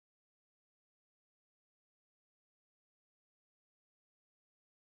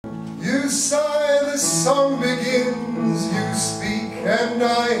sigh, the song begins. You speak and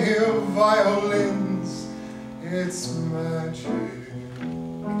I hear violins. It's magic.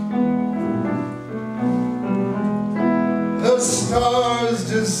 The stars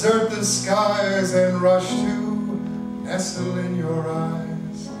desert the skies and rush to nestle in your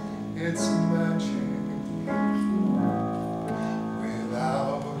eyes. It's magic.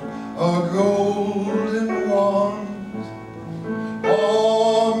 Without a golden wand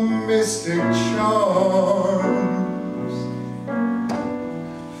or mystic charms,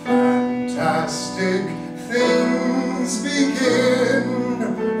 fantastic things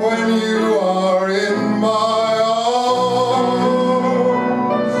begin when you are in my arms.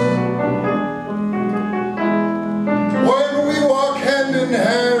 When we walk hand in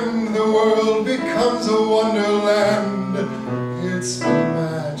hand, the world becomes a wonderland. It's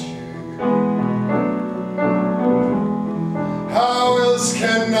magic. How else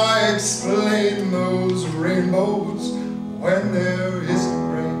can I explain those rainbows when there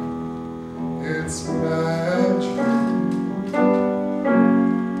isn't rain? It's magic.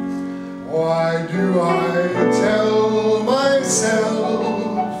 Why do I tell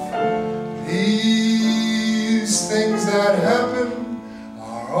myself these things that happen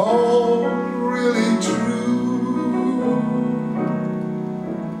are all really true?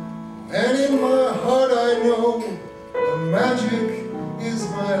 And in my heart I know the magic is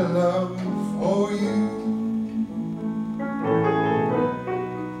my love for you.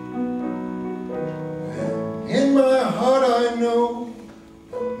 And in my heart I know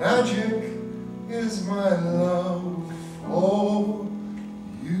the magic is my love.